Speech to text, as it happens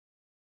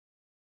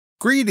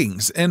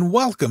Greetings and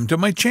welcome to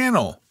my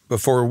channel.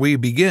 Before we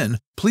begin,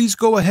 please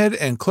go ahead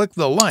and click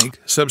the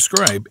like,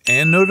 subscribe,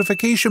 and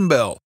notification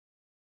bell.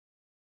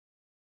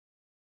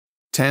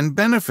 10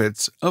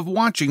 benefits of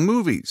watching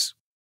movies.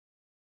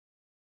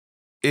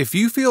 If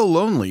you feel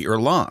lonely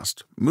or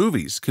lost,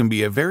 movies can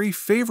be a very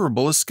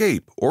favorable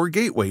escape or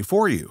gateway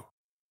for you.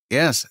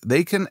 Yes,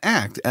 they can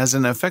act as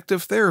an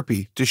effective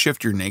therapy to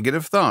shift your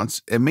negative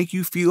thoughts and make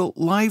you feel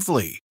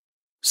lively.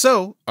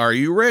 So, are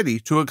you ready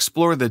to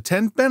explore the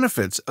 10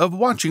 benefits of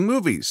watching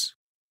movies?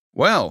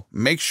 Well,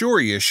 make sure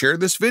you share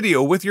this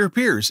video with your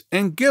peers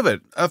and give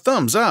it a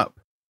thumbs up.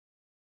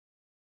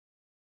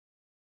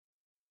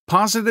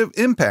 Positive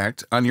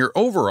impact on your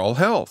overall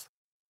health.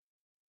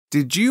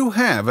 Did you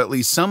have at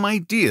least some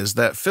ideas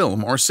that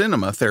film or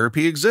cinema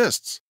therapy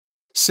exists?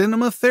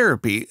 Cinema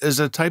therapy is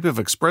a type of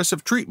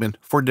expressive treatment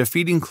for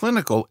defeating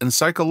clinical and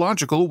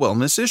psychological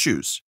wellness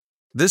issues.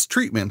 This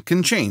treatment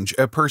can change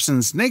a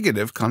person's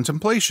negative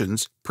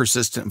contemplations,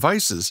 persistent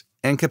vices,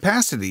 and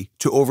capacity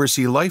to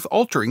oversee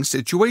life-altering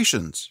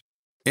situations.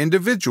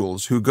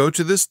 Individuals who go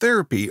to this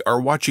therapy are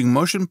watching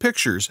motion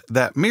pictures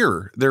that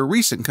mirror their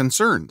recent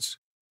concerns.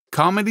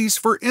 Comedies,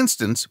 for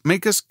instance,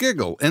 make us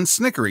giggle, and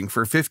snickering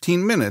for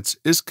 15 minutes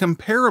is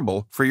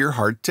comparable for your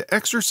heart to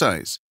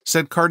exercise,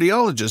 said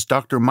cardiologist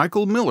Dr.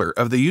 Michael Miller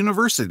of the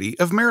University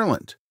of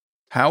Maryland.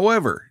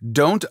 However,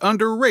 don't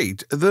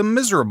underrate the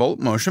miserable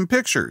motion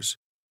pictures.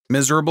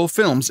 Miserable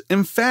films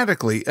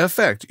emphatically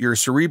affect your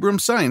cerebrum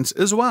science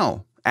as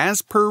well.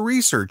 As per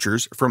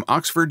researchers from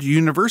Oxford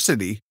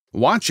University,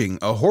 watching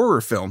a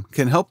horror film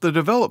can help the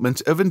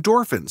development of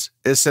endorphins,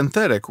 a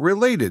synthetic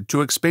related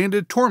to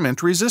expanded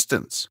torment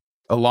resistance.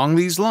 Along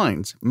these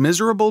lines,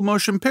 miserable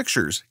motion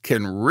pictures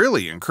can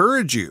really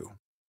encourage you.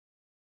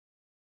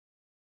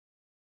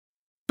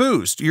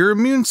 Boost your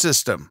immune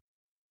system.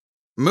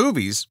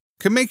 Movies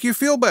can make you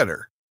feel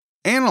better.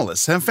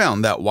 Analysts have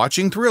found that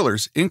watching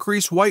thrillers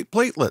increase white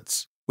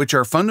platelets, which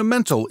are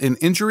fundamental in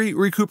injury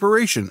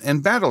recuperation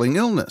and battling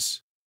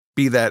illness.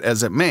 Be that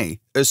as it may,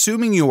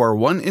 assuming you are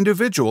one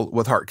individual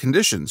with heart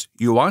conditions,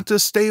 you want to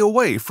stay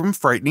away from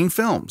frightening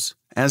films,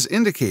 as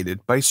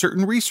indicated by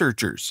certain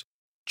researchers.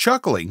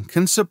 Chuckling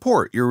can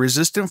support your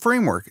resistant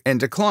framework and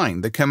decline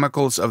the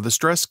chemicals of the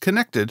stress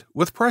connected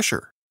with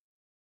pressure.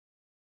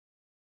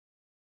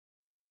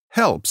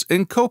 Helps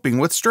in coping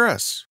with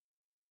stress.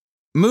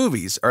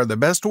 Movies are the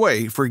best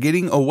way for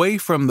getting away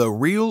from the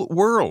real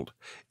world.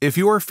 If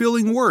you are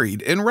feeling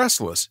worried and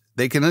restless,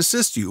 they can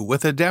assist you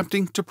with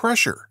adapting to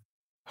pressure.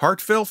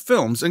 Heartfelt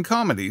films and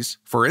comedies,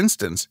 for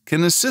instance,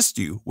 can assist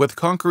you with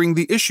conquering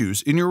the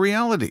issues in your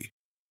reality.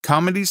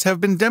 Comedies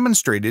have been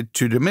demonstrated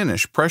to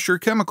diminish pressure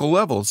chemical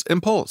levels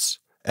and pulse,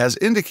 as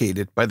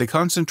indicated by the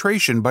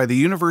concentration by the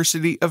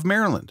University of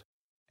Maryland.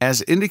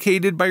 As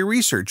indicated by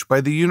research by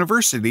the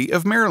University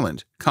of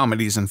Maryland,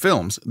 comedies and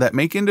films that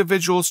make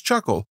individuals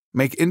chuckle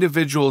make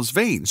individuals'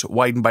 veins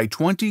widen by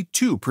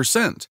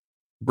 22%,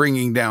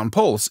 bringing down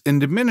pulse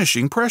and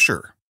diminishing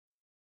pressure.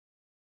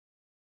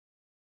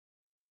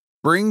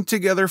 Bring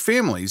together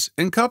families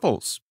and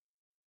couples.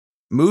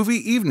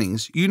 Movie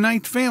evenings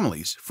unite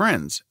families,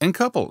 friends, and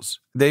couples.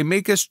 They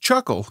make us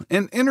chuckle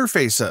and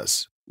interface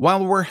us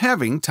while we're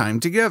having time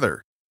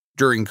together.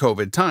 During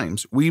COVID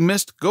times, we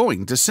missed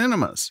going to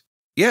cinemas.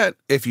 Yet,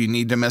 if you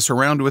need to mess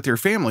around with your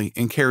family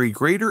and carry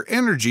greater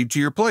energy to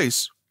your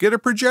place, get a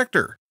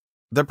projector.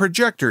 The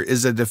projector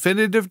is a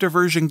definitive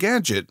diversion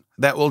gadget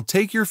that will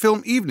take your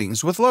film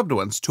evenings with loved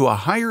ones to a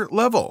higher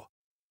level.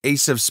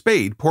 Ace of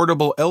Spade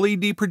portable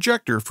LED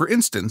projector, for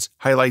instance,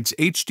 highlights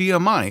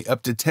HDMI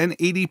up to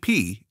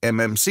 1080p,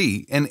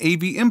 MMC, and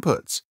AV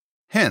inputs.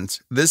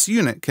 Hence, this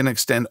unit can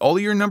extend all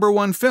your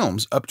 #1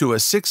 films up to a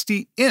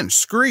 60-inch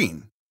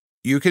screen.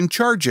 You can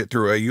charge it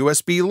through a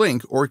USB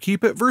link or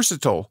keep it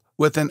versatile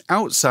with an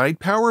outside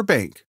power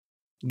bank.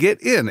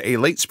 Get in a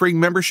late spring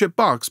membership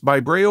box by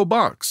Braille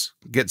Box,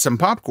 get some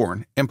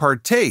popcorn, and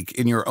partake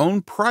in your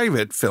own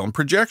private film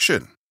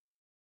projection.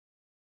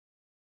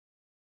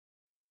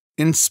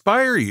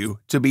 Inspire you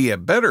to be a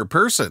better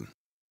person.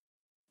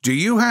 Do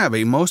you have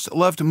a most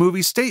loved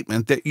movie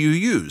statement that you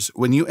use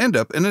when you end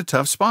up in a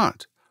tough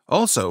spot?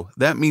 Also,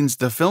 that means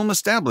the film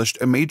established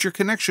a major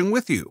connection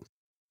with you.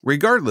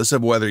 Regardless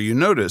of whether you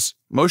notice,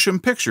 motion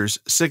pictures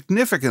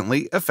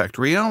significantly affect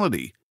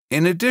reality,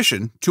 in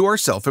addition to our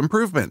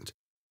self-improvement.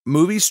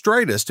 Movies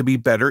stride us to be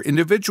better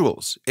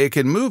individuals. It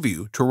can move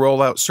you to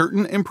roll out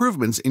certain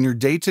improvements in your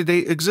day-to-day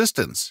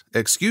existence,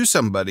 excuse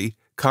somebody,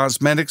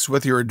 cosmetics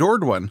with your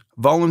adored one,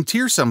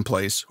 volunteer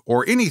someplace,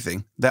 or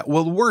anything that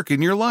will work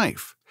in your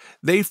life.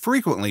 They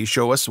frequently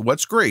show us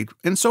what's great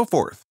and so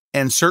forth.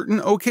 And certain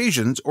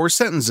occasions or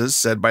sentences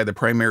said by the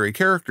primary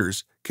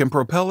characters can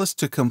propel us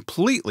to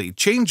completely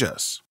change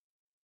us.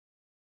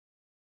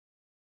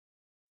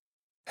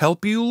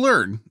 Help you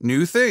learn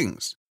new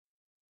things.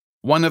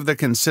 One of the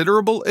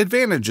considerable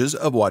advantages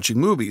of watching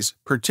movies,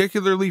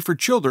 particularly for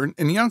children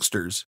and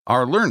youngsters,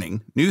 are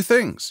learning new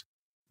things.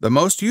 The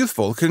most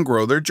youthful can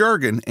grow their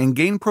jargon and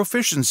gain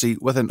proficiency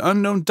with an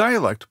unknown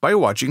dialect by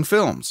watching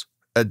films.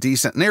 A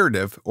decent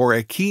narrative or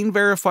a keen,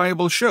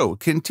 verifiable show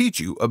can teach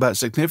you about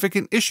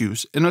significant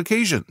issues and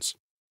occasions.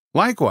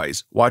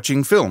 Likewise,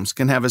 watching films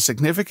can have a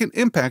significant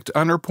impact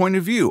on our point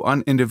of view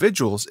on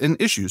individuals and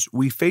issues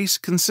we face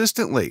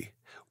consistently.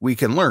 We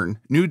can learn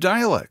new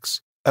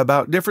dialects,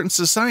 about different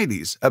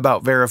societies,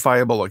 about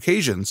verifiable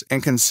occasions,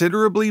 and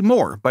considerably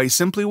more by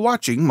simply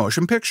watching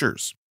motion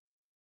pictures.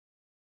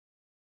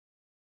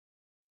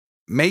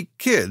 Make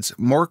kids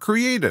more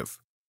creative.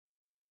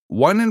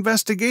 One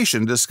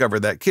investigation discovered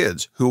that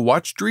kids who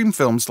watch dream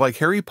films like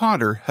Harry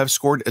Potter have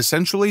scored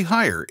essentially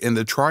higher in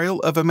the trial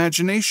of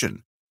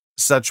imagination.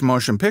 Such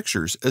motion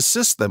pictures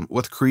assist them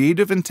with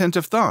creative,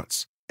 intentive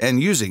thoughts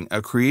and using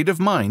a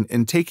creative mind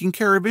in taking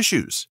care of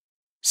issues.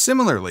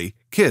 Similarly,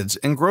 kids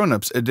and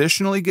grown-ups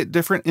additionally get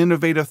different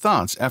innovative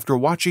thoughts after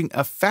watching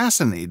a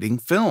fascinating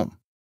film.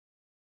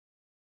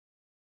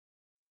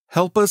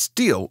 Help us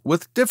deal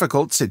with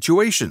difficult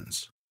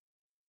situations.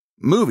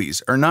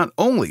 Movies are not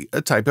only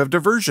a type of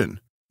diversion.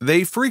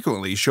 They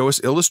frequently show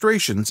us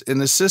illustrations and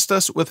assist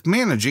us with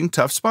managing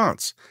tough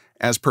spots.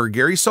 As per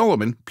Gary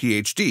Solomon,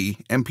 Ph.D.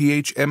 and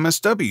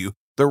Ph.M.S.W.,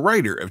 the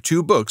writer of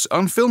 2 books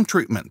on film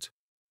treatment.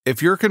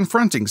 If you're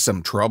confronting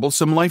some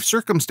troublesome life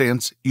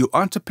circumstance, you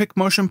ought to pick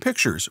motion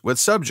pictures with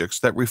subjects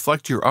that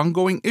reflect your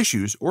ongoing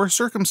issues or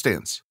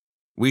circumstance.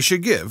 We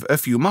should give a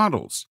few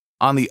models.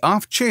 On the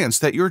off chance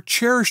that your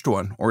cherished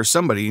one or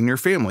somebody in your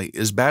family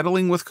is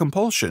battling with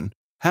compulsion,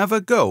 have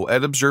a go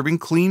at observing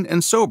Clean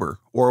and Sober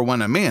or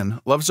When a Man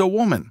Loves a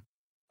Woman.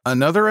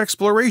 Another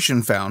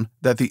exploration found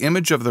that the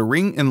image of the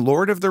ring in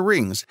Lord of the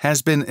Rings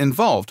has been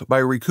involved by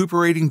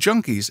recuperating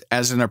junkies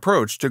as an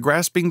approach to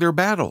grasping their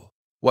battle.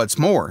 What's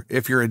more,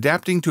 if you're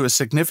adapting to a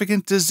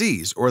significant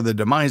disease or the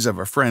demise of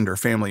a friend or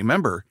family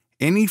member,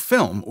 any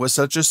film with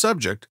such a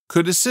subject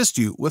could assist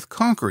you with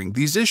conquering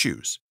these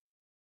issues.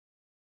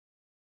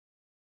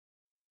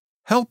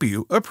 Help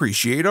you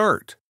appreciate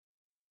art.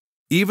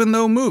 Even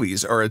though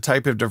movies are a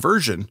type of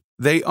diversion,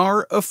 they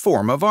are a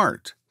form of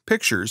art.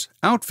 Pictures,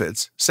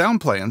 outfits,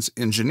 sound plans,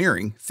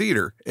 engineering,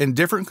 theater, and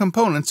different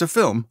components of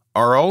film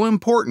are all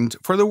important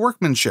for the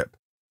workmanship.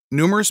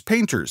 Numerous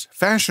painters,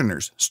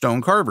 fashioners,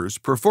 stone carvers,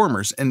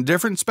 performers, and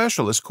different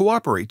specialists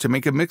cooperate to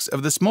make a mix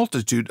of this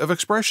multitude of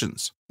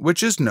expressions,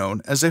 which is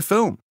known as a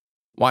film.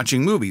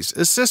 Watching movies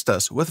assists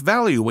us with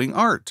valuing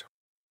art.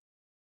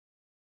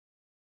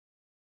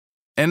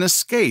 An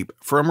escape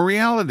from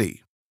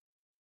reality.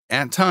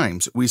 At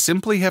times, we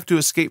simply have to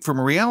escape from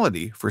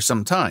reality for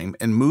some time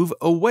and move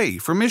away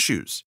from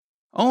issues.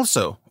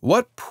 Also,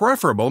 what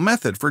preferable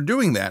method for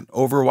doing that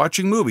over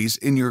watching movies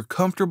in your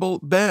comfortable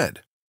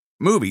bed?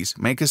 Movies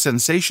make a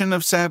sensation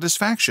of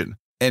satisfaction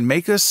and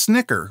make us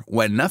snicker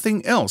when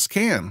nothing else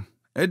can.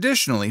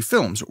 Additionally,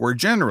 films were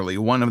generally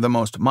one of the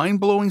most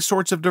mind-blowing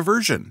sorts of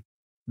diversion.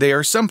 They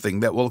are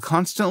something that will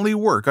constantly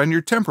work on your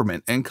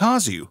temperament and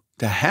cause you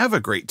to have a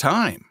great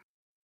time.